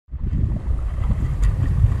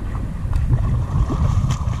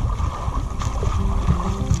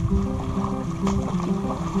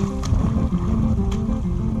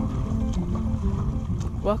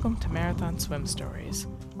Welcome to Marathon Swim Stories,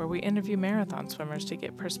 where we interview marathon swimmers to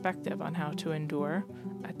get perspective on how to endure,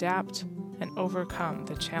 adapt, and overcome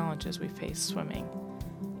the challenges we face swimming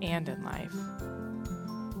and in life.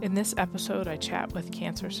 In this episode, I chat with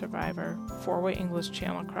cancer survivor, four-way English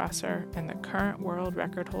Channel crosser, and the current world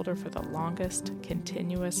record holder for the longest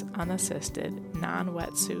continuous unassisted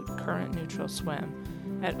non-wetsuit current neutral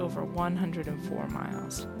swim at over 104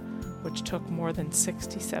 miles, which took more than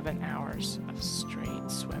 67 hours of straight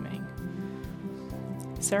swimming.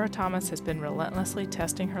 Sarah Thomas has been relentlessly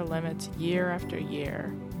testing her limits year after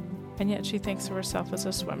year, and yet she thinks of herself as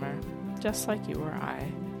a swimmer, just like you or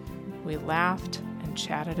I. We laughed and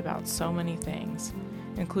chatted about so many things,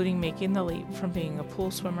 including making the leap from being a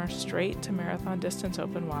pool swimmer straight to marathon distance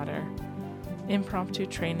open water, impromptu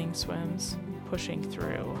training swims, pushing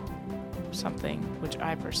through, something which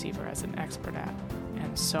I perceive her as an expert at,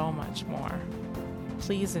 and so much more.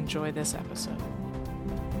 Please enjoy this episode.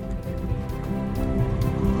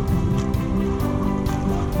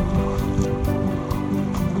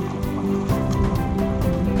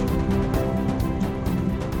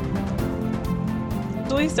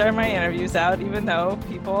 We start my interviews out, even though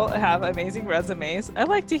people have amazing resumes. I'd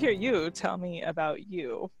like to hear you tell me about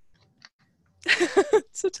you.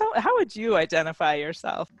 So how would you identify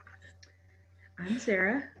yourself? I'm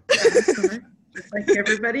Sarah. I'm a swimmer, just like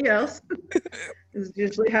everybody else. This is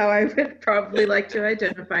usually how I would probably like to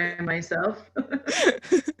identify myself.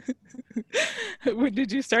 When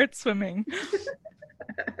did you start swimming?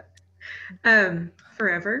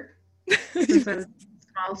 Forever. Since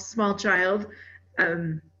I was a small child.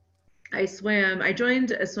 I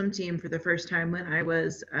joined a swim team for the first time when I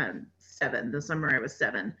was 7, the summer I was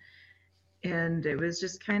 7. And it was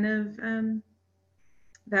just kind of,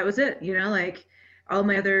 that was it, like all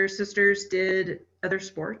my other sisters did other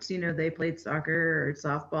sports, they played soccer or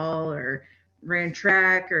softball or ran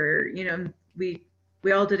track or, we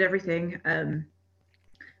all did everything.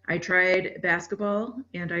 I tried basketball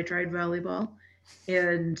and I tried volleyball,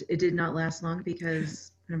 and it did not last long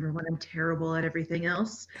because number one, I'm terrible at everything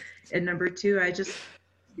else. And number two, I just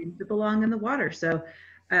seemed to belong in the water. So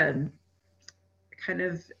kind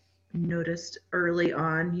of noticed early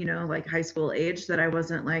on, like high school age, that I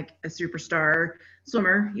wasn't like a superstar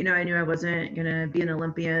swimmer. I knew I wasn't going to be an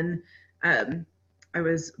Olympian. I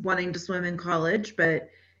was wanting to swim in college, but,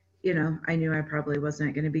 I knew I probably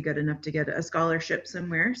wasn't going to be good enough to get a scholarship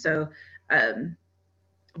somewhere. So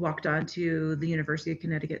walked on to the University of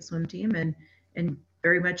Connecticut swim team and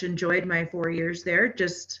very much enjoyed my 4 years there,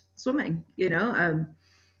 just swimming,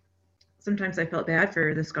 Sometimes I felt bad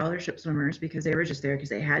for the scholarship swimmers because they were just there because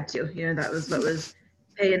they had to, that was what was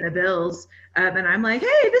paying the bills. And I'm like,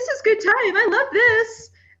 hey, this is good time. I love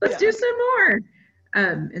this. Let's do some more.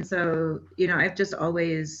 And so, I've just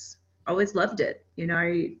always loved it.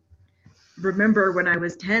 I remember when I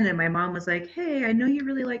was 10 and my mom was like, hey, I know you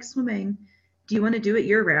really like swimming. Do you want to do it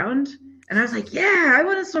year round? And I was like, yeah, I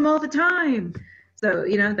want to swim all the time. So,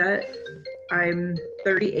 that I'm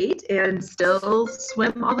 38 and still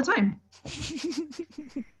swim all the time.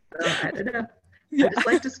 So, I don't know. Yeah.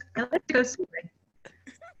 I like to go swimming.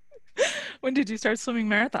 When did you start swimming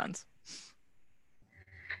marathons?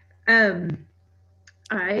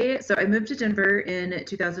 I moved to Denver in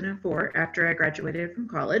 2004 after I graduated from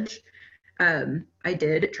college. I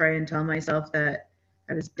did try and tell myself that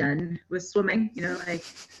I was done with swimming,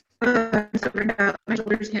 I'm so burned out, my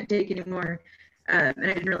shoulders can't take anymore. And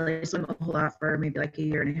I didn't really swim a whole lot for maybe like a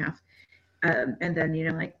year and a half. And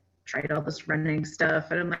then, tried all this running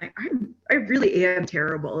stuff. And I'm like, I really am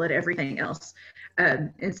terrible at everything else.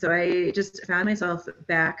 And so I just found myself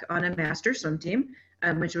back on a master swim team,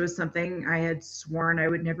 which was something I had sworn I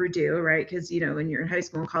would never do, right? Because, when you're in high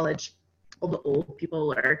school and college, all the old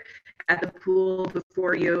people are at the pool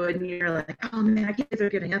before you. And you're like, oh man, I can't, they're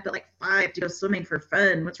getting up at like 5 to go swimming for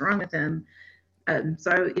fun. What's wrong with them?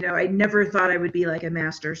 So, I never thought I would be like a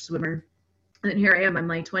master swimmer. And here I am, I'm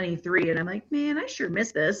like 23, and I'm like, man, I sure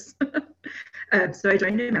miss this. So I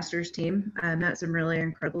joined a master's team, met some really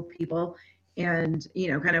incredible people, and,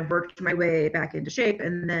 kind of worked my way back into shape.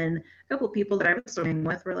 And then a couple of people that I was swimming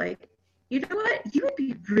with were like, you know what, you would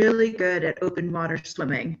be really good at open water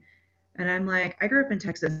swimming. And I'm like, I grew up in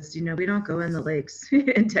Texas, we don't go in the lakes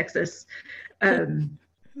in Texas. And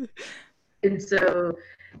so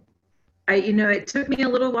it took me a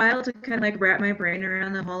little while to kind of like wrap my brain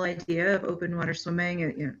around the whole idea of open water swimming.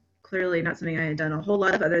 And, clearly not something I had done a whole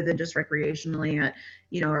lot of other than just recreationally at,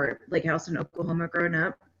 our lake house in Oklahoma growing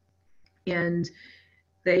up. And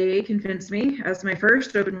they convinced me as my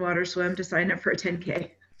first open water swim to sign up for a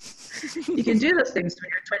 10K. You can do those things when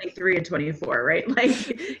you're 23 and 24, right?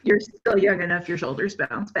 Like you're still young enough, your shoulders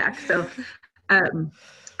bounce back. So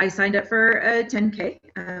I signed up for a 10K.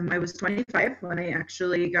 I was 25 when I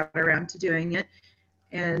actually got around to doing it,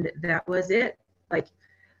 and that was it. Like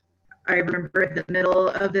I remember in the middle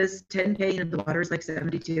of this 10K, the water was like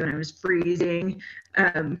 72 and I was freezing.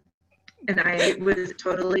 And I was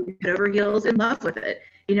totally head over heels in love with it.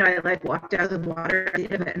 I like walked out of the water at the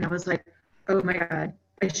end of it and I was like, oh my God,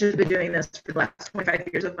 I should have been doing this for the last 25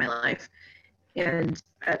 years of my life. And,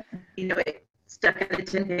 it stuck at the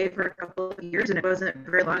 10K for a couple of years and it wasn't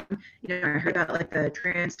very long. I heard about like the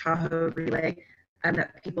Trans Tahoe relay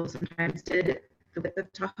that people sometimes did the width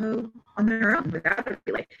of Tahoe on their own without a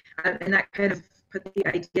relay. And that kind of put the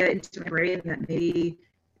idea into my brain that maybe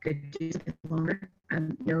I could do something longer.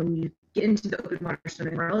 When you get into the open water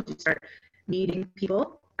swimming world, you start meeting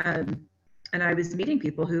people. And I was meeting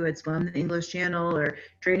people who had swum the English Channel or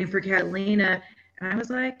training for Catalina. And I was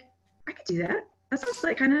like, I could do that. That sounds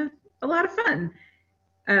like kind of a lot of fun.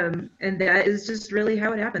 And that is just really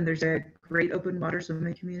how it happened. There's a great open water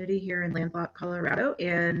swimming community here in landlocked Colorado.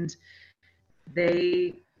 And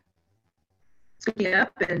they took me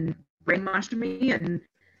up and brainwashed me. And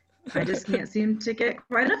I just can't seem to get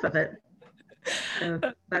quite enough of it. So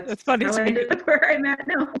that's funny how I ended up where I'm at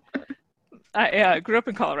now. I grew up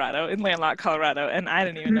in Colorado, in landlocked Colorado, and I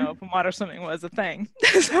didn't even know open water swimming was a thing.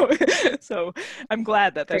 So I'm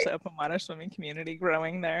glad that there's an open water swimming community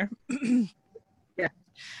growing there. Yeah.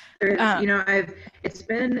 It's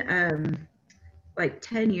been like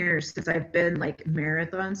 10 years since I've been like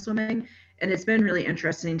marathon swimming, and it's been really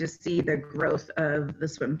interesting to see the growth of the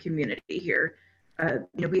swim community here.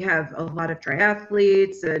 We have a lot of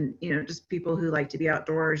triathletes and, just people who like to be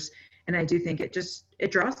outdoors. And I do think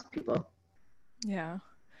it draws people. Yeah.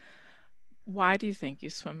 Why do you think you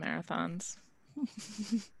swim marathons?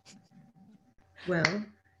 Well,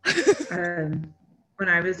 when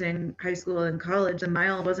I was in high school and college, a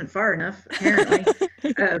mile wasn't far enough, apparently.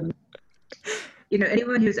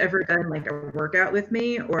 Anyone who's ever done like a workout with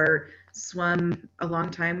me or swum a long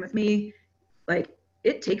time with me, like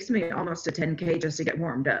it takes me almost a 10K just to get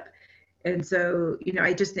warmed up. And so,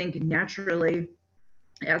 I just think naturally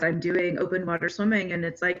as I'm doing open water swimming and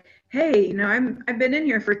it's like, hey, I've been in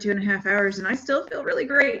here for 2.5 hours and I still feel really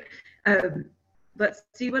great. Let's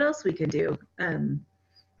see what else we can do. And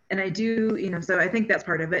I do, so I think that's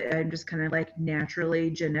part of it. I'm just kind of like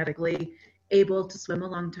naturally, genetically able to swim a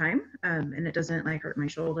long time. And it doesn't like hurt my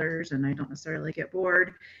shoulders and I don't necessarily get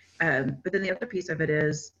bored. But then the other piece of it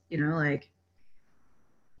is, like,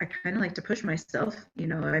 I kind of like to push myself.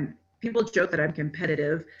 People joke that I'm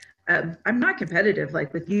competitive. I'm not competitive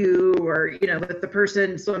like with you or, with the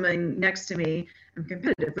person swimming next to me. I'm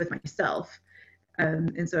competitive with myself.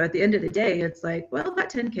 And so at the end of the day, it's like, well,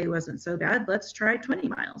 that 10K wasn't so bad. Let's try 20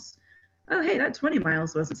 miles. Oh, hey, that 20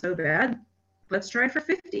 miles wasn't so bad. Let's try for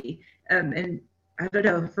 50. And I don't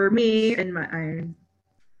know, for me, and I'm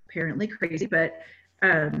apparently crazy, but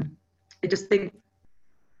I just think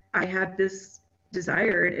I have this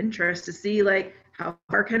desire and interest to see like, how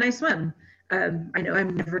far can I swim? I know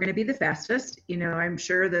I'm never going to be the fastest. I'm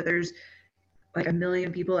sure that there's like a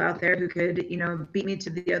million people out there who could, beat me to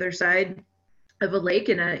the other side of a lake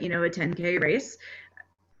in a 10K race.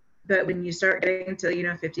 But when you start getting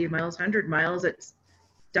to, 50 miles, 100 miles, it's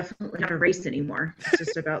definitely not a race anymore. It's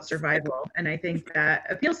just about survival. And I think that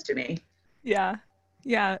appeals to me. Yeah.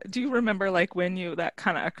 Yeah. Do you remember like when that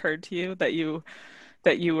kind of occurred to you that you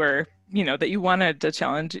were, that you wanted to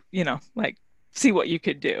challenge, like see what you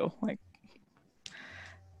could do? Like,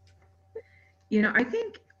 I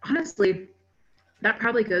think honestly, that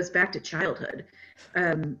probably goes back to childhood.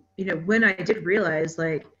 When I did realize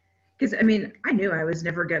like, because I knew I was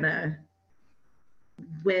never gonna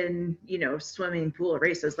win, swimming pool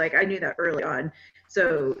races. Like I knew that early on.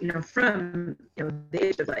 So, from the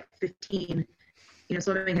age of like 15,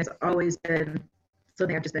 swimming has always been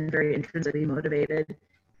something I've just been very intrinsically motivated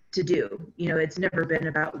to do. It's never been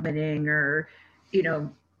about winning or,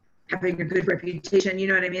 having a good reputation. You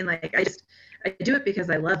know what I mean? Like I do it because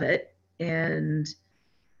I love it. And,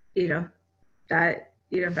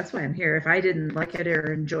 that's why I'm here. If I didn't like it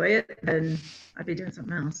or enjoy it, then I'd be doing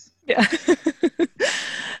something else. Yeah.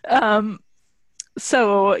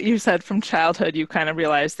 So you said from childhood, you kind of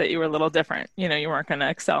realized that you were a little different. You weren't going to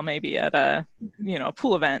excel maybe at a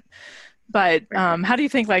pool event. But how do you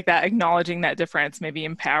think like that, acknowledging that difference maybe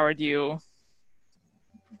empowered you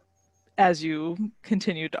as you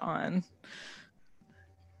continued on?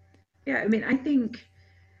 Yeah, I think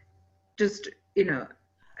just,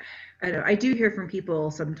 I do hear from people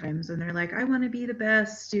sometimes and they're like, I want to be the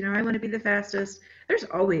best, I want to be the fastest. There's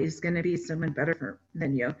always going to be someone better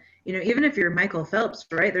than you. Even if you're Michael Phelps,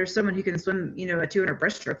 right? There's someone who can swim, a 200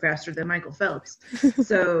 breaststroke faster than Michael Phelps.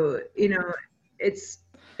 So, it's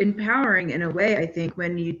empowering in a way, I think,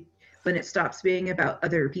 when it stops being about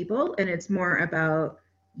other people and it's more about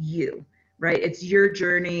you, right? It's your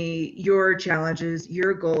journey, your challenges,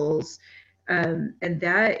 your goals. And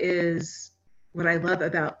that is what I love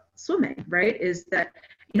about swimming, right? Is that,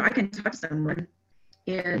 I can talk to someone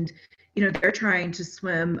and, they're trying to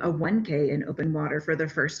swim a 1K in open water for the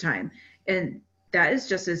first time. And that is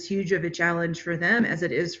just as huge of a challenge for them as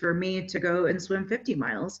it is for me to go and swim 50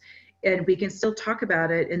 miles. And we can still talk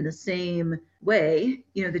about it in the same way.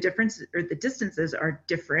 The difference or the distances are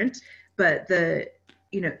different, but the,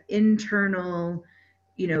 internal,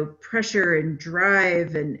 pressure and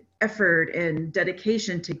drive and effort and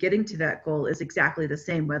dedication to getting to that goal is exactly the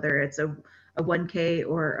same, whether it's a 1K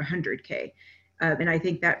or a 100K. And I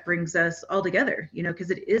think that brings us all together, because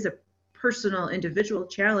it is a personal, individual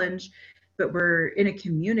challenge, but we're in a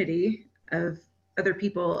community of other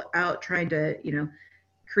people out trying to,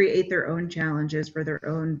 create their own challenges for their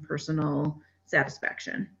own personal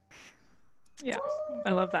satisfaction. Yeah,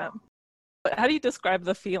 I love that. But how do you describe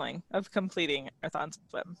the feeling of completing a marathon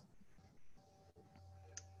swim?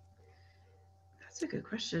 That's a good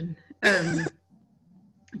question.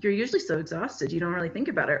 You're usually so exhausted, you don't really think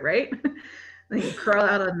about it, right? Then you crawl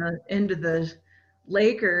out on the end of the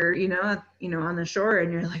lake or, on the shore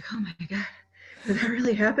and you're like, oh my God, did that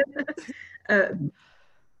really happen?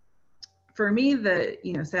 For me, the,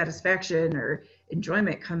 satisfaction or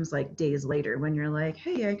enjoyment comes like days later when you're like,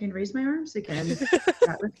 hey, I can raise my arms again.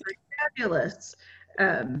 That was pretty fabulous.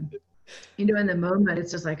 In the moment,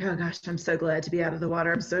 it's just like, oh gosh, I'm so glad to be out of the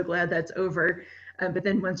water. I'm so glad that's over. But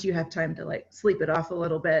then once you have time to like sleep it off a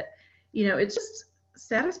little bit, it's just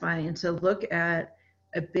satisfying to look at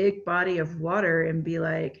a big body of water and be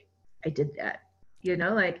like, I did that.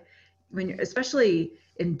 Like when you're, especially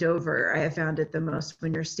in Dover, I have found it the most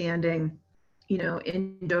when you're standing,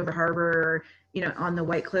 in Dover Harbor, or, on the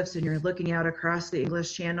White Cliffs and you're looking out across the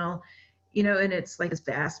English Channel, and it's like this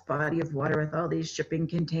vast body of water with all these shipping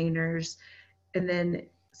containers. And then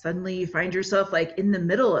suddenly you find yourself like in the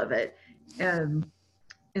middle of it. And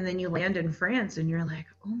then you land in France and you're like,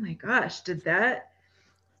 oh my gosh, did that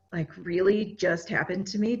like really just happen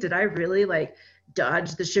to me? Did I really like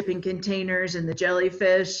dodge the shipping containers and the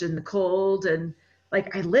jellyfish and the cold? And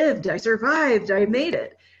like I lived, I survived, I made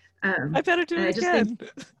it. I better do it again.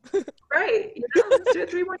 Right. Let's do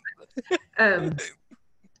it 3 more times.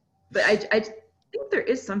 But I think there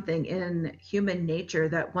is something in human nature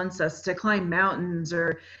that wants us to climb mountains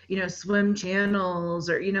or, swim channels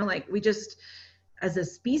or, like we just, as a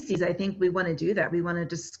species, I think we want to do that. We want to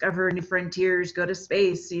discover new frontiers, go to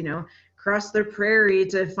space, cross the prairie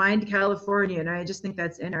to find California. And I just think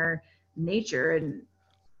that's in our nature. And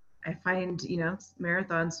I find,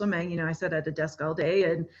 marathon swimming, I sit at a desk all day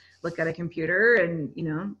and look at a computer and,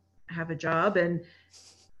 have a job. And,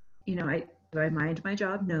 do I mind my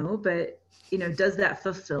job? No, but, does that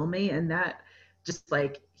fulfill me in that just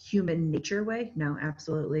like human nature way? No,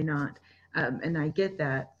 absolutely not. And I get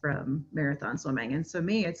that from marathon swimming. And so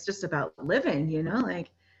me, it's just about living,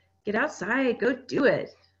 like get outside, go do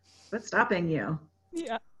it. What's stopping you?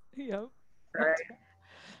 Yeah. Yeah. All right.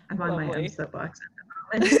 I'm on my own soapbox.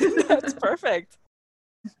 That's perfect.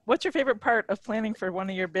 What's your favorite part of planning for one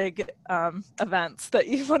of your big events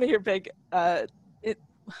one of your big one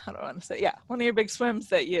of your big swims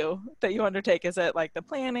that you undertake? Is it like the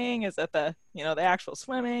planning? Is it the the actual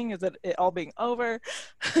swimming? Is it all being over?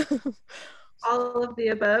 All of the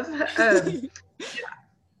above.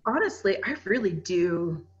 Honestly, I really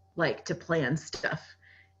do like to plan stuff.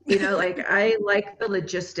 Like I like the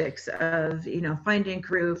logistics of finding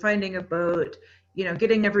crew, finding a boat,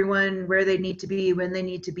 getting everyone where they need to be when they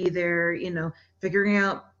need to be there, figuring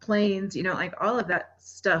out planes, like all of that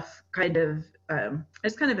stuff kind of, I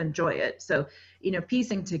just kind of enjoy it. So,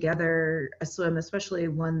 piecing together a swim, especially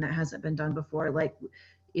one that hasn't been done before, like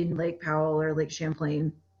in Lake Powell or Lake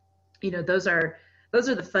Champlain, those are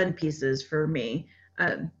the fun pieces for me.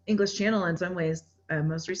 English Channel in some ways,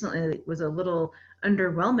 most recently was a little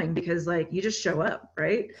underwhelming because like you just show up,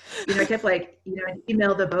 right? I kept like, I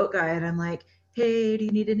email the boat guy and I'm like, hey, do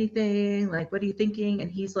you need anything? Like, what are you thinking? And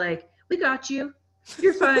he's like, we got you.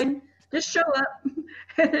 You're fine. Just show up.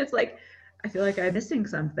 And it's like, I feel like I'm missing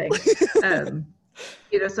something. So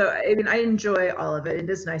I mean, I enjoy all of it. It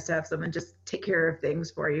is nice to have someone just take care of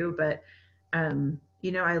things for you, but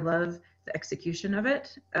I love the execution of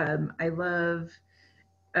it. I love,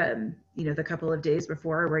 the couple of days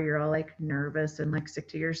before where you're all like nervous and like sick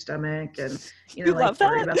to your stomach and, You like love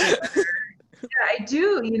worried that? about the weather. Yeah, I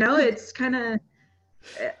do. It's kind of,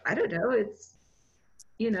 I don't know.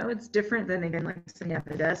 It's different than again, like sitting at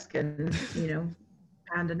the desk and,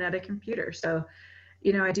 pounding at a computer. So,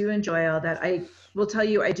 I do enjoy all that. I will tell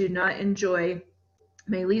you, I do not enjoy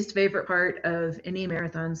my least favorite part of any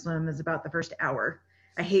marathon swim is about the first hour.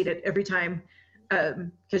 I hate it every time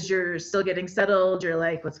because you're still getting settled. You're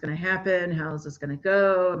like, what's going to happen? How is this going to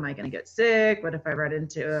go? Am I going to get sick? What if I run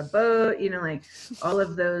into a boat? Like all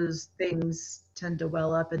of those things tend to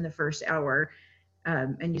well up in the first hour.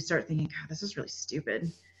 And you start thinking, God, this is really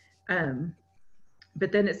stupid.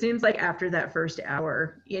 But then it seems like after that first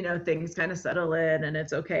hour, things kind of settle in and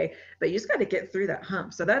it's okay. But you just got to get through that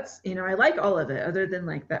hump. So that's, I like all of it other than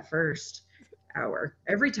like that first hour.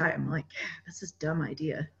 Every time I'm like, yeah, this is a dumb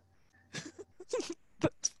idea.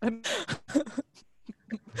 That's fun.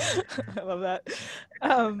 I love that.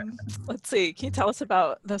 Let's see. Can you tell us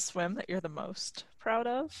about the swim that you're the most proud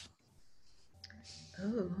of?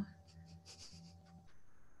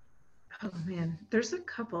 Oh man, there's a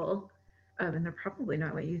couple. And they're probably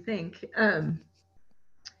not what you think.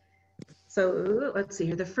 So let's see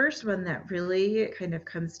here. The first one that really kind of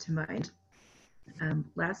comes to mind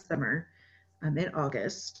last summer in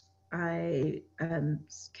August, I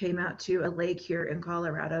came out to a lake here in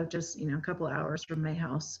Colorado, just a couple hours from my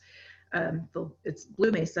house. It's Blue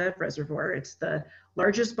Mesa Reservoir. It's the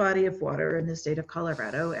largest body of water in the state of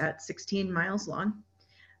Colorado at 16 miles long.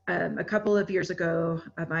 A couple of years ago,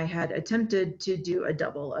 I had attempted to do a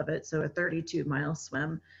double of it, so a 32-mile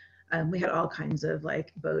swim. We had all kinds of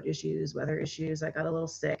like boat issues, weather issues. I got a little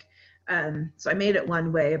sick. So I made it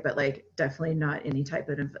one way, but like definitely not any type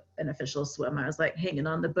of an official swim. I was like hanging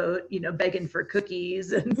on the boat, begging for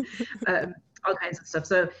cookies and all kinds of stuff.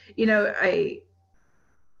 So,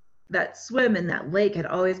 that swim in that lake had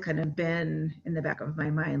always kind of been in the back of my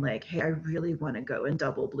mind, like, hey, I really want to go and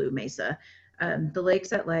double Blue Mesa. The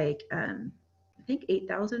lake's at like, I think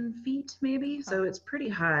 8,000 feet maybe. So it's pretty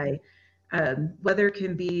high. Weather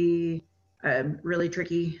can be really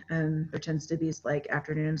tricky. There tends to be like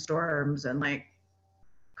afternoon storms and like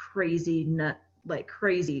crazy,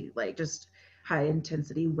 just high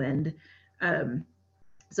intensity wind. And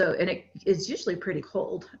it's usually pretty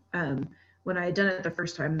cold. When I had done it the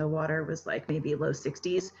first time, the water was like maybe low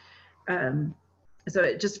 60s. So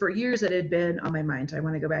it just for years it had been on my mind. I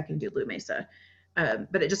want to go back and do Blue Mesa.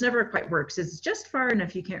 But it just never quite works. It's just far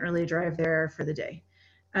enough you can't really drive there for the day.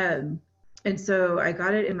 And so I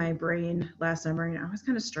got it in my brain last summer, and I was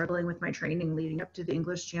kind of struggling with my training leading up to the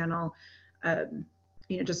English Channel.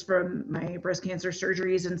 Just from my breast cancer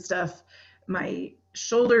surgeries and stuff, my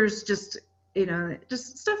shoulders just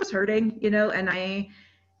stuff was hurting, and I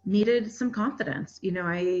needed some confidence.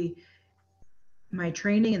 My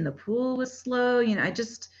training in the pool was slow.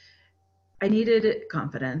 I needed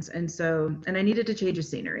confidence. And I needed to change of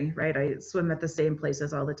scenery, right? I swim at the same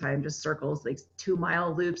places all the time, just circles, like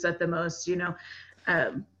 2-mile loops at the most, and I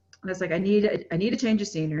was like, I need a change of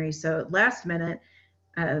scenery. So last minute,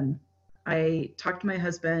 I talked my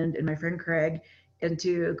husband and my friend Craig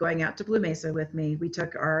into going out to Blue Mesa with me. We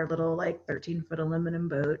took our little like 13-foot aluminum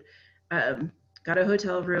boat, got a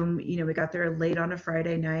hotel room. We got there late on a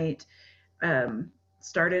Friday night.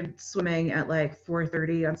 Started swimming at like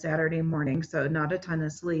 4:30 on Saturday morning, so not a ton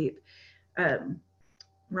of sleep.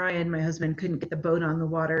 Ryan, my husband, couldn't get the boat on the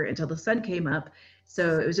water until the sun came up,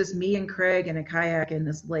 so it was just me and Craig in a kayak in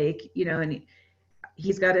this lake, and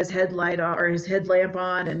he's got his headlight on or his headlamp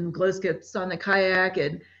on and glow sticks on the kayak,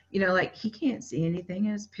 and like he can't see anything.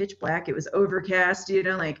 It was pitch black. It was overcast.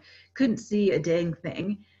 Like couldn't see a dang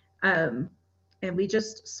thing. And we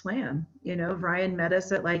just swam. Ryan met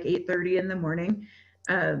us at like 8:30 in the morning.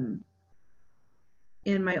 And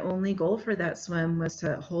my only goal for that swim was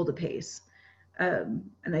to hold a pace. And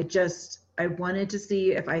I wanted to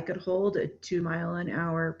see if I could hold a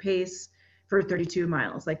 2-mile-an-hour pace for 32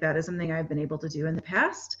 miles. Like that is something I've been able to do in the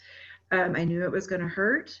past. I knew it was going to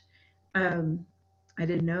hurt. I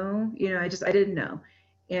didn't know, I didn't know.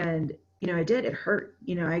 And, I did, it hurt.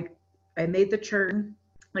 I made the churn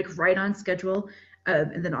like right on schedule.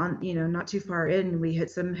 And then on, not too far in, we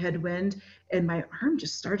hit some headwind and my arm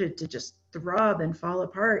just started to just throb and fall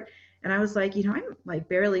apart. And I was like, I'm like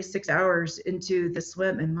barely 6 hours into the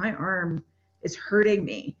swim and my arm is hurting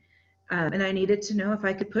me. And I needed to know if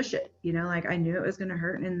I could push it, like I knew it was going to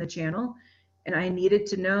hurt in the channel. And I needed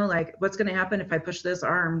to know like what's going to happen if I push this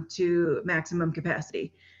arm to maximum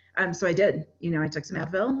capacity. So I did, I took some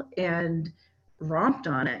Advil and romped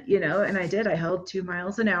on it, and I did. I held 2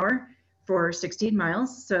 miles an hour for 16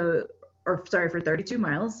 miles. So for 32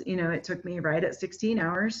 miles. You know, it took me right at 16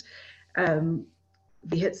 hours. Um,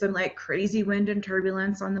 we hit some like crazy wind and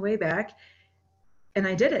turbulence on the way back, and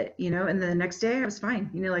I did it, you know, and the next day I was fine.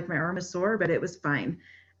 You know, like my arm was sore, but it was fine.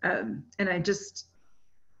 And I just,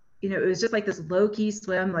 you know, it was just like this low key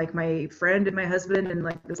swim, like my friend and my husband in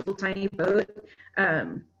like this little tiny boat.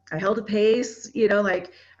 I held a pace, you know,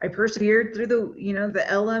 like I persevered through the, you know, the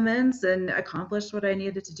elements and accomplished what I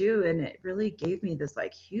needed to do. And it really gave me this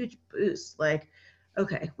like huge boost. Like,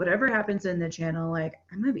 okay, whatever happens in the channel, like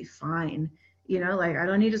I'm gonna be fine. You know, like I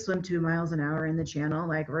don't need to swim 2 miles an hour in the channel.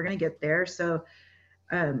 Like we're gonna get there. So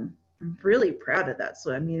I'm really proud of that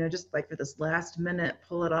swim, you know, just like for this last minute,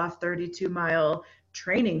 pull it off 32-mile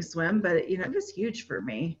training swim, but you know, it was huge for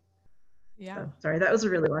me. Yeah. So, sorry, that was a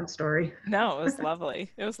really long story. No, it was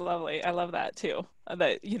lovely. It was lovely. I love that too.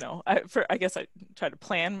 That, you know, I guess I try to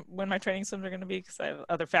plan when my training swims are going to be because I have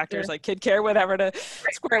other factors like kid care, whatever, to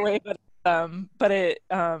square away. But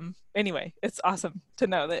anyway, it's awesome to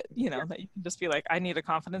know that, you know, that you can just be like, I need a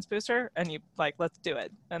confidence booster, and you like, let's do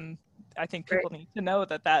it. And I think people need to know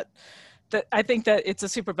that I think that it's a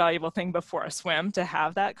super valuable thing before a swim to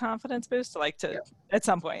have that confidence boost, like to at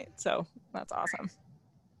some point. So that's awesome.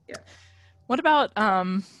 Yeah. What about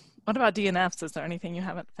DNFs? Is there anything you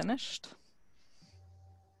haven't finished?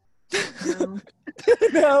 No.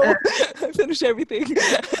 No, I finished everything.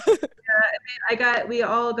 We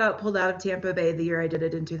all got pulled out of Tampa Bay the year I did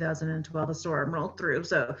it in 2012. A storm rolled through,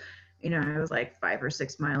 so you know I was like 5 or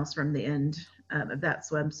 6 miles from the end of that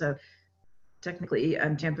swim. So technically,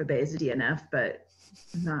 Tampa Bay is a DNF, but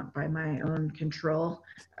not by my own control.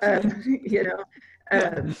 You know,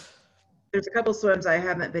 there's a couple swims I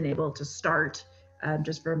haven't been able to start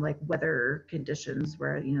just from like weather conditions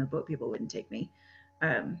where you know boat people wouldn't take me.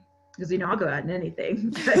 Because you know I'll go out in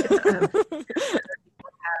anything, but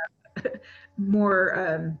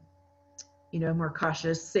more you know, more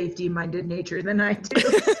cautious, safety-minded nature than I do.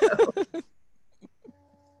 So.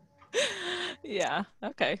 Yeah.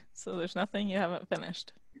 Okay. So there's nothing you haven't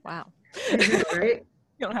finished. Wow. I know, right?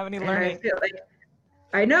 You don't have any learning.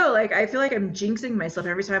 I know, like I feel like I'm jinxing myself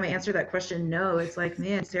every time I answer that question. No, it's like,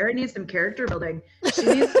 man, Sarah needs some character building. She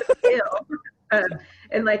needs to fail.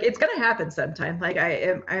 And like it's gonna happen sometime. Like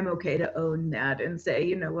I'm okay to own that and say,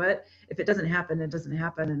 you know what, if it doesn't happen, it doesn't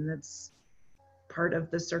happen, and that's part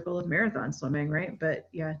of the circle of marathon swimming, right? But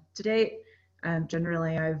yeah, to date,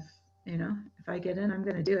 generally I've, you know, if I get in, I'm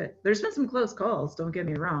gonna do it. There's been some close calls, don't get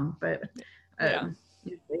me wrong, but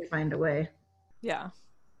usually find a way. Yeah,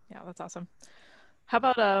 that's awesome. How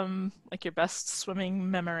about like your best swimming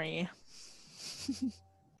memory? Oh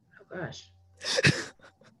gosh.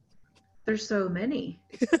 There's so many.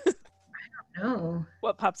 I don't know.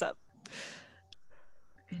 What pops up?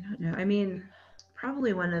 I don't know. I mean,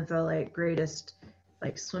 probably one of the like greatest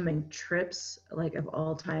like swimming trips like of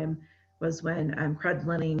all time was when Crud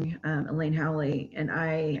Lenning, Elaine Howley, and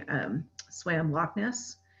I swam Loch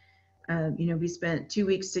Ness. You know, we spent 2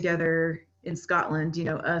 weeks together in Scotland, you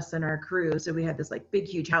know, us and our crew. So we had this like big,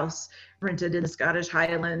 huge house rented in the Scottish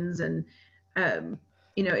Highlands. And,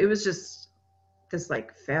 you know, it was just this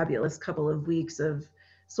like fabulous couple of weeks of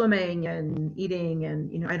swimming and eating.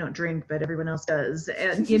 And, you know, I don't drink, but everyone else does.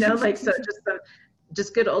 And, you know, like, so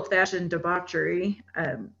just good old fashioned debauchery,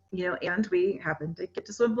 you know, and we happened to get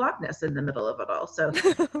to swim Loch Ness in the middle of it all. So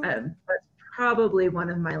that's probably one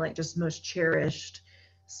of my like just most cherished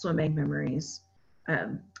swimming memories.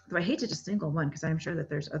 Though I hate to just single one because I'm sure that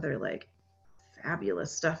there's other like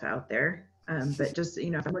fabulous stuff out there. But just, you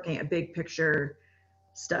know, if I'm looking at big picture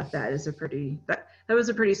stuff, that was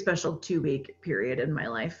a pretty special 2-week period in my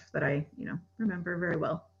life that I, you know, remember very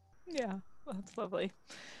well. Yeah, that's lovely.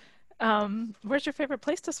 Where's your favorite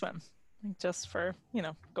place to swim? Just for, you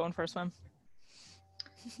know, going for a swim.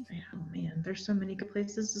 Oh man, there's so many good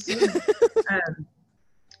places to swim.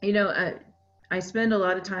 You know, I spend a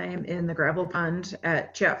lot of time in the gravel pond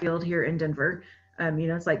at Chatfield here in Denver. You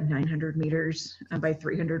know, it's like 900 meters by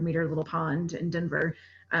 300 meter little pond in Denver.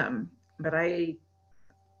 But I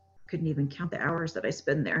couldn't even count the hours that I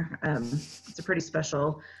spend there. It's a pretty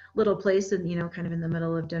special little place and, you know, kind of in the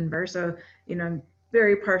middle of Denver. So, you know, I'm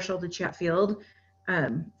very partial to Chatfield.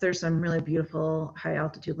 There's some really beautiful high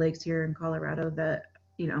altitude lakes here in Colorado that,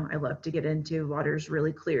 you know, I love to get into. Water's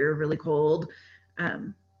really clear, really cold.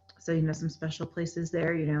 So, you know, some special places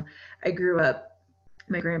there. You know, I grew up,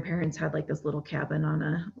 my grandparents had like this little cabin on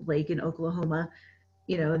a lake in Oklahoma,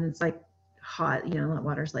 you know, and it's like hot, you know, that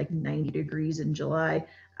water's like 90 degrees in July.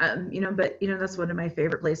 You know, but, you know, that's one of my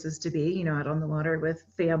favorite places to be, you know, out on the water with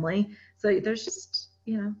family. So there's just,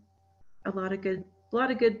 you know, a lot of good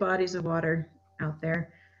bodies of water out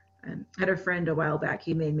there. I had a friend a while back.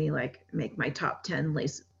 He made me like make my top 10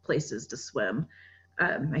 places to swim,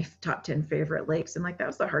 my top 10 favorite lakes. And like, that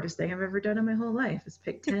was the hardest thing I've ever done in my whole life is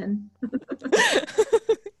pick 10.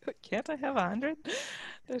 Can't I have 100?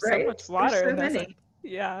 There's so Right? much There's water so in this. many.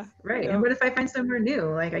 Yeah. Right. And Yep. what if I find somewhere new?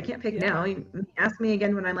 Like, I can't pick Yeah. now. You ask me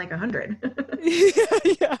again when I'm like 100.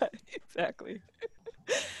 Yeah, exactly.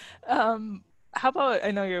 How about,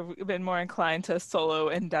 I know you've been more inclined to solo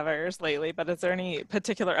endeavors lately, but is there any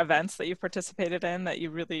particular events that you've participated in that you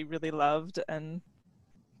really, really loved and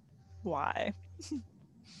why?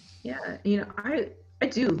 Yeah. I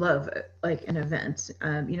do love like an event.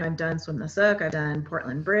 I've done Swim the Sook, I've done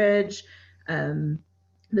Portland Bridge, um,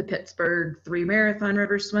 the Pittsburgh 3 marathon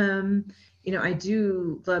river swim. I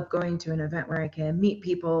do love going to an event where I can meet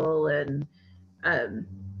people and um,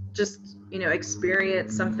 just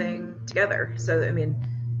experience something together. So I mean,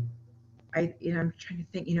 I'm trying to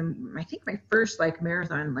think. I think my first like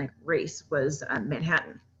marathon like race was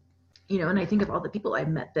Manhattan. And I think of all the people I've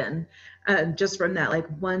met then, just from that like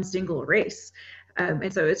one single race.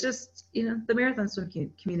 And so it's just the marathon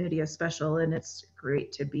swim community is special, and it's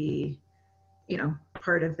great to be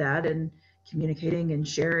part of that and communicating and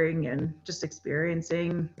sharing and just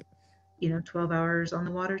experiencing 12 hours on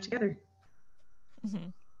the water together.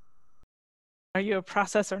 Mhm. Are you a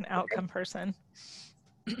process or an outcome person?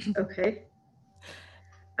 Okay.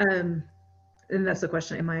 Um, and that's the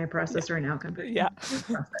question. Am I a Yeah. process or an outcome Yeah.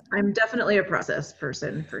 person? I'm definitely a process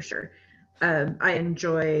person for sure. I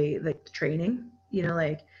enjoy like the training,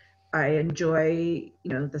 like I enjoy,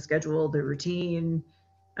 the schedule, the routine.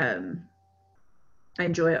 Um, I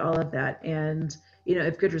enjoy all of that. And,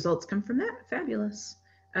 if good results come from that, fabulous.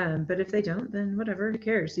 But if they don't, then whatever, who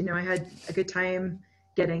cares? I had a good time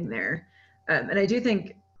getting there. And I do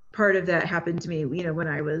think part of that happened to me, when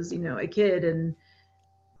I was, a kid and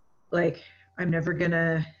like, I'm never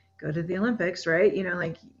gonna go to the Olympics, right?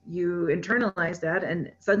 Like you internalize that,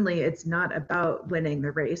 and suddenly it's not about winning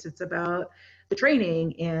the race, it's about the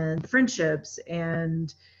training and the friendships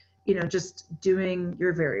and, just doing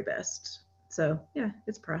your very best. So, yeah,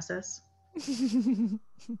 it's process.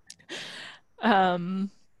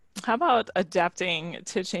 Um, how about adapting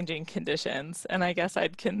to changing conditions? And I guess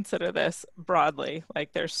I'd consider this broadly,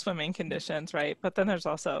 like there's swimming conditions, right? But then there's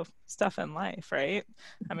also stuff in life, right?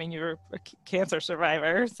 I mean, you're a cancer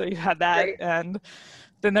survivor, so you had that, Right, and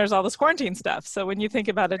then there's all this quarantine stuff. So when you think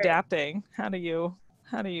about right. adapting, how do you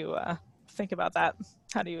think about that?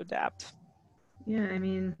 How do you adapt? Yeah, I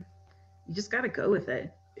mean, you just got to go with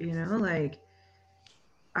it. Like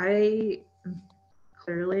I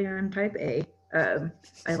clearly I'm type A.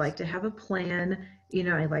 I like to have a plan.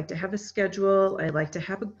 I like to have a schedule. I like to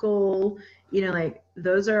have a goal. Like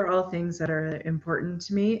those are all things that are important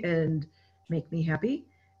to me and make me happy.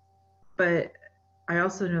 But I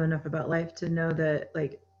also know enough about life to know that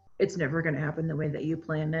like it's never going to happen the way that you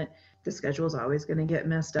plan it. The schedule is always going to get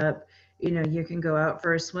messed up. You can go out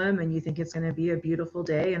for a swim and you think it's going to be a beautiful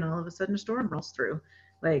day, and all of a sudden a storm rolls through.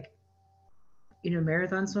 Like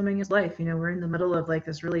marathon swimming is life. We're in the middle of like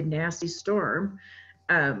this really nasty storm.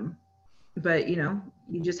 Um, but you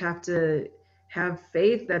just have to have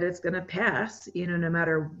faith that it's going to pass, no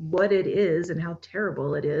matter what it is and how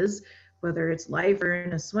terrible it is, whether it's life or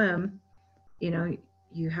in a swim, you know,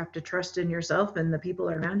 you have to trust in yourself and the people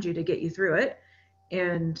around you to get you through it.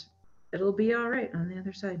 And it'll be all right on the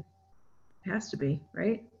other side. It has to be,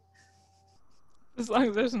 right? As long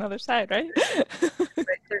as there's another side, right?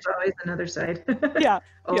 Right. There's always another side. Yeah.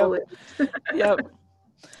 Yep. Always. Yep.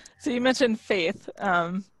 So you mentioned faith.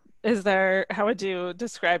 How would you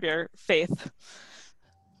describe your faith?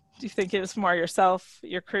 Do you think it was more yourself,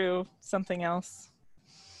 your crew, something else?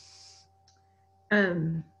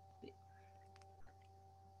 Um,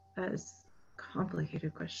 that's a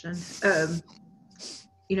complicated question.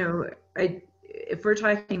 You know, if we're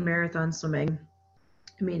talking marathon swimming,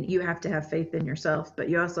 I mean, you have to have faith in yourself, but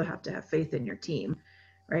you also have to have faith in your team,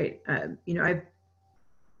 right? I've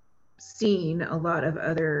seen a lot of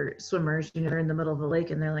other swimmers, they're in the middle of the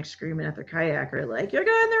lake and they're like screaming at their kayaker, like, you're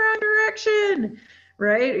going the wrong direction,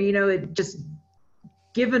 right? Or, it just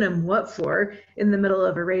giving them what for in the middle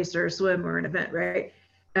of a race or a swim or an event, right?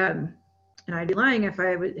 And I'd be lying if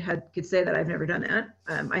I could say that I've never done that.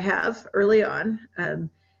 I have early on.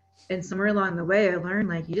 And somewhere along the way, I learned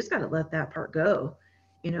like you just got to let that part go.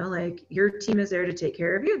 Like your team is there to take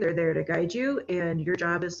care of you, they're there to guide you, and your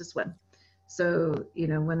job is to swim. So,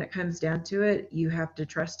 when it comes down to it, you have to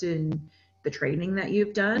trust in the training that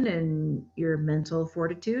you've done and your mental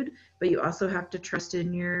fortitude, but you also have to trust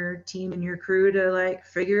in your team and your crew to like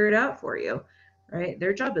figure it out for you, right?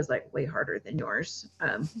 Their job is like way harder than yours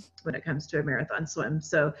when it comes to a marathon swim.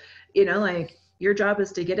 So, you know, like your job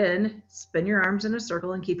is to get in, spin your arms in a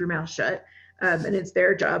circle, and keep your mouth shut. And it's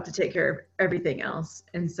their job to take care of everything else.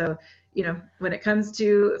 And so, you know, when it comes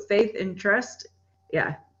to faith and trust,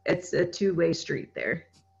 yeah, it's a two-way street there.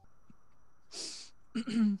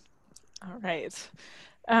 All right.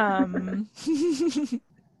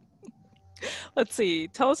 Let's see.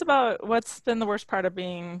 Tell us about what's been the worst part of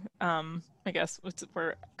being, I guess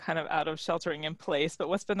we're kind of out of sheltering in place, but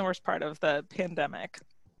what's been the worst part of the pandemic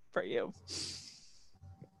for you?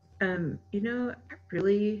 You know, I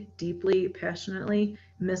really deeply, passionately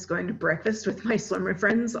miss going to breakfast with my swimmer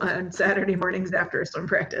friends on Saturday mornings after a swim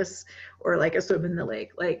practice or like a swim in the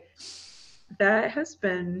lake. Like that has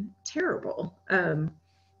been terrible. And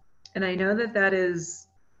I know that that is,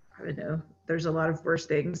 I don't know, there's a lot of worse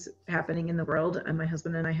things happening in the world. And my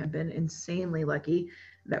husband and I have been insanely lucky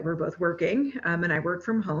that we're both working, and I work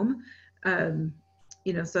from home.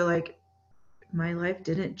 You know, so like my life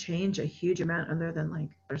didn't change a huge amount other than like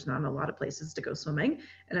there's not a lot of places to go swimming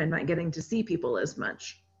and I'm not getting to see people as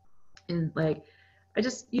much. And like I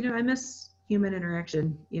just, you know, I miss human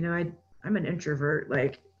interaction. You know, I'm an introvert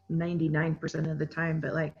like 99% of the time,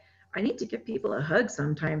 but like I need to give people a hug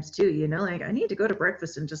sometimes too, you know, like I need to go to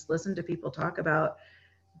breakfast and just listen to people talk about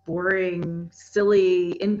boring,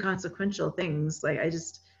 silly, inconsequential things. Like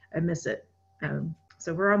I miss it.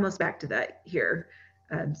 So we're almost back to that here.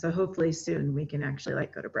 So hopefully soon we can actually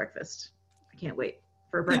like go to breakfast. I can't wait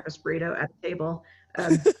for a breakfast burrito at the table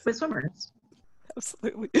with swimmers.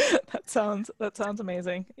 Absolutely. That sounds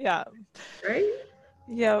amazing. Yeah. Right?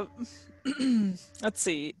 Yeah. Let's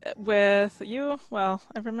see. With you, well,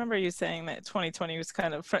 I remember you saying that 2020 was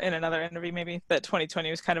kind of, in another interview maybe, that 2020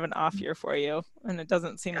 was kind of an off year for you, and it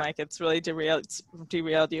doesn't seem like it's really derailed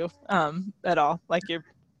you at all. Like you're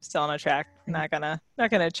still on a track, not gonna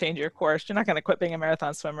change your course. You're not gonna quit being a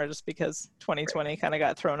marathon swimmer just because 2020 kind of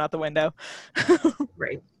got thrown out the window.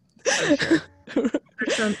 Right. For sure.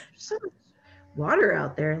 There's so much water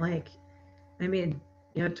out there. Like, I mean,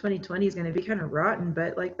 you know, 2020 is going to be kind of rotten,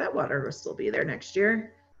 but like that water will still be there next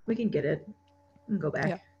year. We can get it and go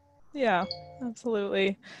back. Yeah,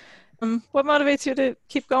 absolutely. What motivates you to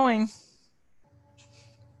keep going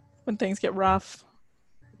when things get rough?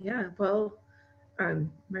 Yeah, well,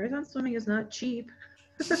 marathon swimming is not cheap.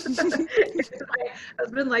 My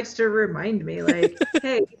husband likes to remind me, like,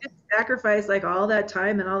 hey, you didn't sacrifice like all that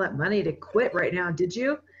time and all that money to quit right now, did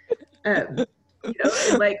you? You know,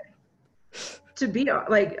 and like to be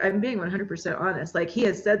like, I'm being 100% honest. Like he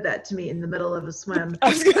has said that to me in the middle of a swim. I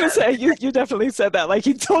was gonna say you definitely said that. Like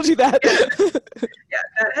he told you that.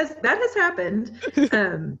 Yeah, that has happened.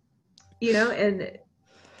 You know, and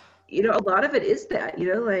you know, a lot of it is that,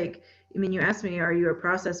 you know, like, I mean, you asked me, are you a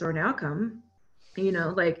process or an outcome? You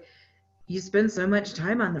know, like you spend so much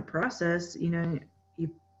time on the process, you know, you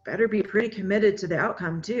better be pretty committed to the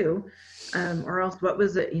outcome too. Or else what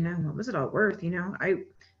was it, you know, what was it all worth? You know,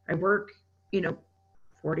 I work, you know,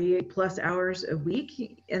 48 plus hours a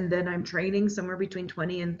week, and then I'm training somewhere between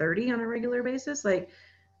 20 and 30 on a regular basis. Like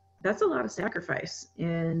that's a lot of sacrifice.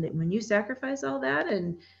 And when you sacrifice all that,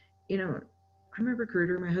 and, you know, I'm a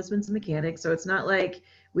recruiter, my husband's a mechanic, so it's not like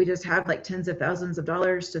we just have like tens of thousands of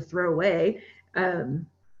dollars to throw away. And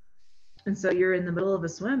so you're in the middle of a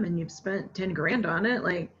swim and you've spent 10 grand on it.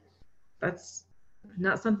 Like that's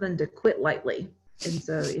not something to quit lightly. And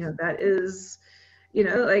so, you know, that is, you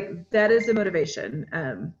know, like that is a motivation.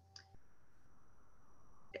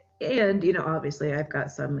 And, you know, obviously I've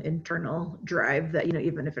got some internal drive that, you know,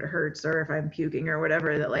 even if it hurts or if I'm puking or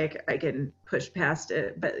whatever, that like I can push past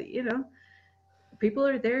it. But, you know, people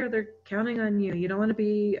are there, they're counting on you. You don't want to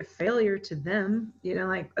be a failure to them. You know,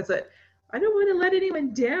 like that's it. I don't want to let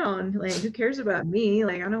anyone down. Like, who cares about me?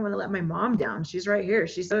 Like, I don't want to let my mom down. She's right here.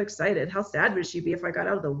 She's so excited. How sad would she be if I got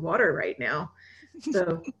out of the water right now?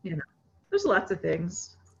 So, you know, there's lots of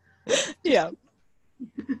things. Yeah.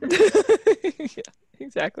 Yeah,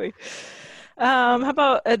 exactly. How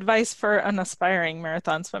about advice for an aspiring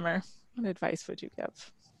marathon swimmer? What advice would you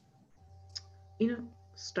give? You know,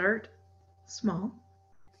 start small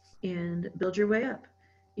and build your way up.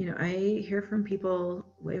 You know, I hear from people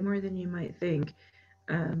way more than you might think.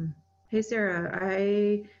 Hey, Sarah,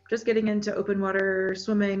 I just getting into open water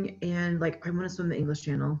swimming and like I want to swim the English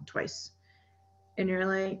Channel twice. And you're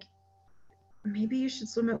like, maybe you should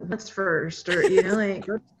swim it once first, or, you know, like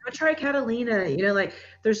go try Catalina. You know, like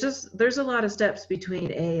there's a lot of steps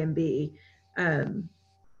between A and B. And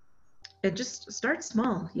just start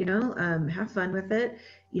small, you know, have fun with it,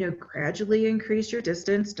 you know, gradually increase your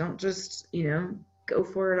distance. Don't just, you know, go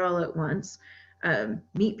for it all at once.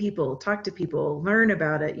 meet people, talk to people, learn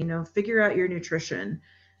about it, figure out your nutrition.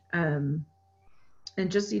 And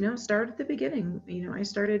just, start at the beginning. I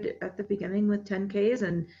started at the beginning with 10Ks,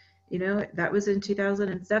 and, that was in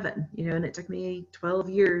 2007, and it took me 12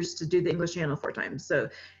 years to do the English Channel 4 times. So,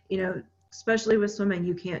 especially with swimming,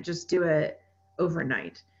 you can't just do it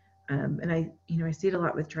overnight. And I see it a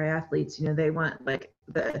lot with triathletes. They want like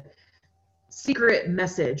the secret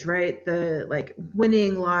message, right? The like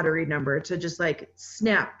winning lottery number to just like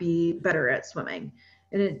snap be better at swimming.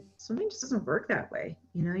 And swimming just doesn't work that way.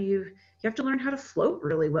 You have to learn how to float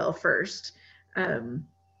really well first. And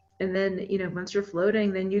then, once you're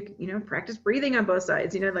floating, then you practice breathing on both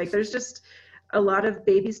sides. Like there's just a lot of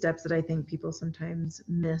baby steps that I think people sometimes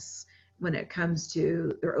miss when it comes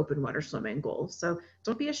to their open water swimming goals. So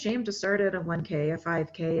don't be ashamed to start at a 1K, a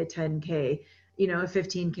 5K, a 10K, a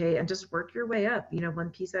 15K, and just work your way up,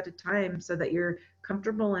 one piece at a time, so that you're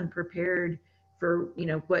comfortable and prepared for,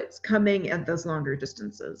 what's coming at those longer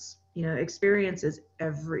distances. Experience is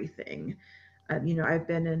everything. I've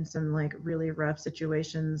been in some like really rough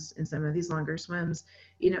situations in some of these longer swims,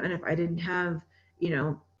 and if I didn't have,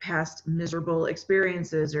 past miserable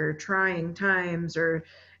experiences or trying times, or,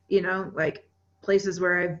 like places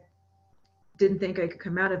where I didn't think I could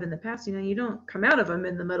come out of in the past, you don't come out of them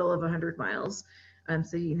in the middle of 100 miles.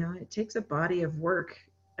 So, it takes a body of work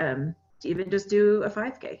to even just do a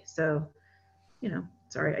 5K. So,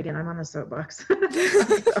 sorry, again, I'm on a soapbox.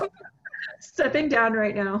 So, stepping down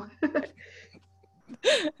right now.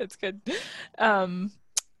 It's good.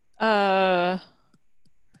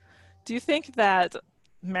 Do you think that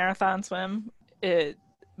marathon swim, it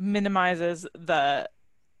minimizes the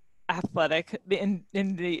in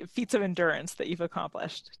the feats of endurance that you've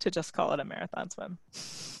accomplished to just call it a marathon swim?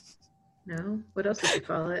 No, what else would you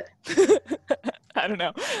call it? I don't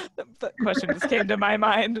know. The question just came to my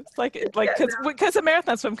mind. It's like because a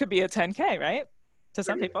marathon swim could be a 10K, right? To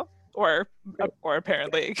some people, or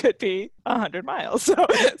apparently it could be 100 miles. So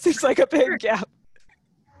it seems like a big gap.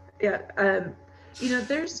 Yeah.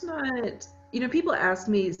 There's not. People ask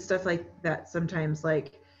me stuff like that sometimes,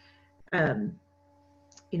 like,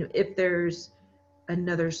 if there's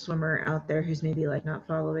another swimmer out there who's maybe like not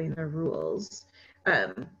following the rules,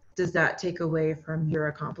 does that take away from your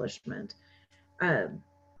accomplishment?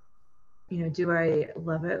 Do I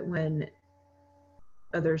love it when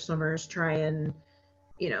other swimmers try and,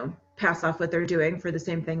 pass off what they're doing for the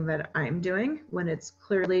same thing that I'm doing when it's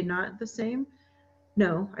clearly not the same?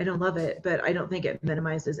 No, I don't love it, but I don't think it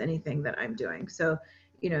minimizes anything that I'm doing. So,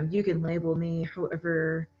 you can label me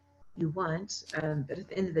however you want, but at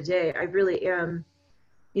the end of the day, I really am,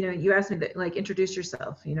 you asked me that, like, introduce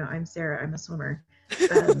yourself. I'm Sarah, I'm a swimmer.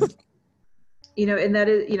 And that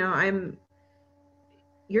is,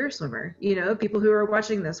 you're a swimmer. People who are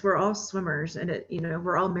watching this, we're all swimmers, and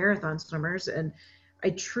we're all marathon swimmers. And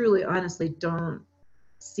I truly, honestly don't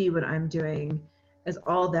see what I'm doing as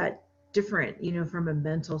all that different, from a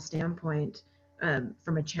mental standpoint,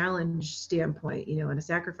 from a challenge standpoint, and a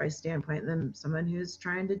sacrifice standpoint, than someone who's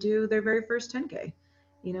trying to do their very first 10K.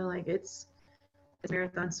 Like it's a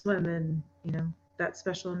marathon swim, and that's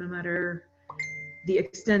special no matter the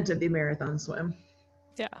extent of the marathon swim.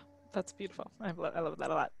 Yeah, that's beautiful. I love that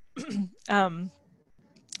a lot.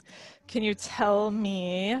 Can you tell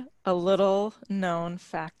me a little known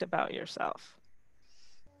fact about yourself?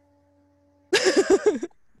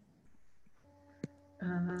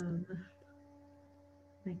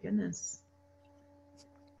 My goodness.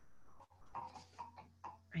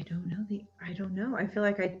 I don't know. I feel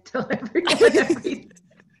like I tell everyone everything.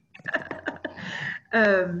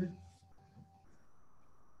 I'm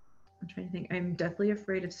trying to think. I'm definitely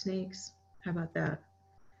afraid of snakes. How about that?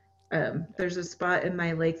 There's a spot in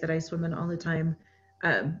my lake that I swim in all the time.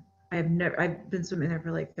 I've been swimming there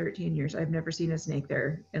for like 13 years. I've never seen a snake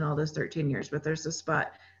there in all those 13 years, but there's a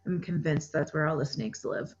spot, I'm convinced that's where all the snakes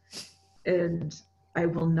live. And I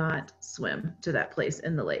will not swim to that place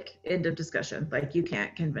in the lake. End of discussion. Like, you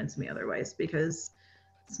can't convince me otherwise, because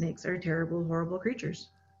snakes are terrible, horrible creatures.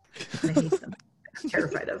 And I hate them. I'm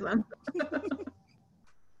terrified of them.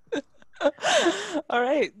 All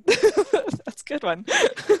right. That's a good one.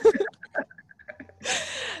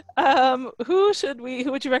 Who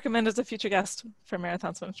would you recommend as a future guest for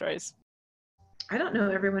Marathon Swim Stories? I don't know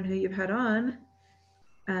everyone who you've had on.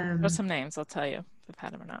 What's some names? I'll tell you if I've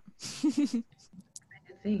had them or not.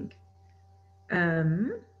 I think.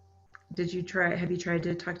 Have you tried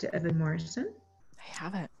to talk to Evan Morrison? I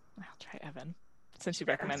haven't. I'll try Evan, since you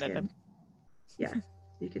recommended him. Yeah,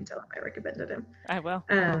 you can tell him I recommended him. I will.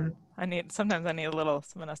 Sometimes I need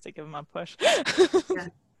someone else to give him a push. Yeah,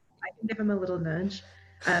 I can give him a little nudge.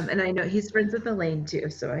 And I know he's friends with Elaine too,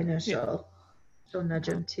 so I know Yeah. she'll nudge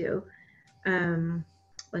him too.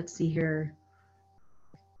 Let's see here.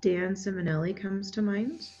 Dan Simonelli comes to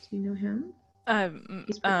mind. Do you know him?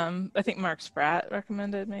 He's pretty, I think Mark Spratt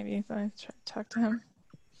recommended maybe if I try to talk to him.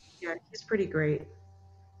 yeah, he's pretty great.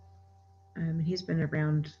 He's been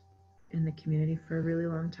around in the community for a really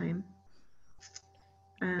long time.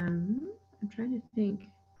 I'm trying to think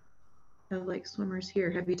of like swimmers here.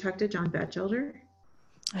 Have you talked to John Batchelder?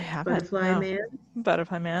 I haven't. Butterfly No. Man.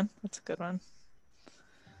 Butterfly Man. That's a good one.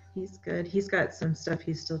 He's good. He's got some stuff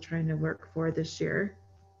he's still trying to work for this year.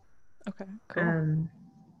 Okay, cool. I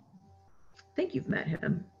think you've met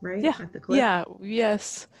him, right? Yeah. At the cliff. Yeah.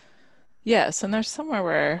 Yes. Yes. And there's somewhere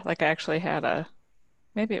where like I actually had a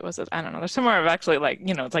maybe it was I don't know. There's somewhere I've actually like,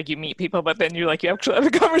 it's like you meet people, but then you actually have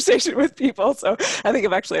a conversation with people. So I think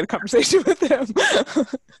I've actually had a conversation with him.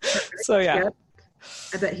 So yeah. Yep.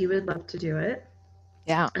 I bet he would love to do it.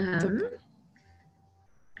 Yeah. I'm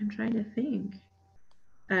trying to think.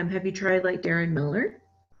 Have you tried like Darren Miller?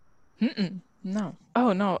 No.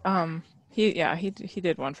 Oh no. He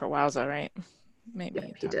did one for Wowza, right? Maybe Yeah,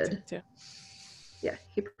 he did. Too. Yeah,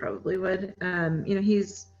 he probably would.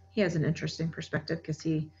 He has an interesting perspective because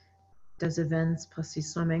he does events, plus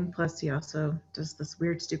he's swimming, plus he also does this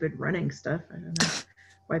weird, stupid running stuff. I don't know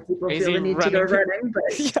why people Crazy feel the need to go running,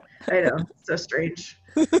 but Yeah. I know, so strange.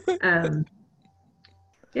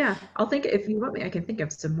 Yeah, I'll think if you want me, I can think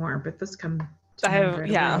of some more, but this come to mind right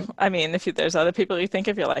away. I mean, if there's other people you think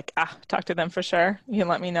if you're like, talk to them for sure, you can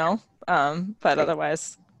let me know. But Okay.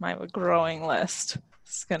 otherwise, my growing list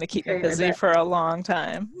is going to keep me Okay, I busy bet. for a long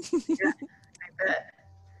time. Yeah, I bet.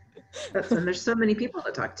 And there's so many people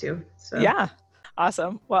to talk to. So Yeah.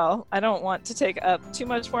 Awesome. Well, I don't want to take up too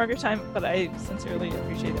much more of your time, but I sincerely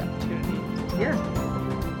appreciate the opportunity. yeah.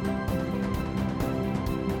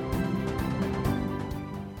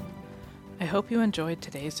 I hope you enjoyed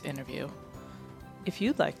today's interview. If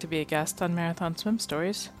you'd like to be a guest on Marathon Swim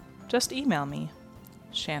Stories, just email me,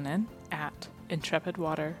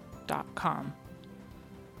 shannon@intrepidwater.com.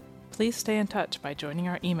 Please stay in touch by joining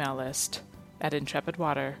our email list at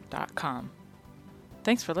intrepidwater.com.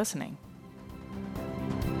 Thanks for listening.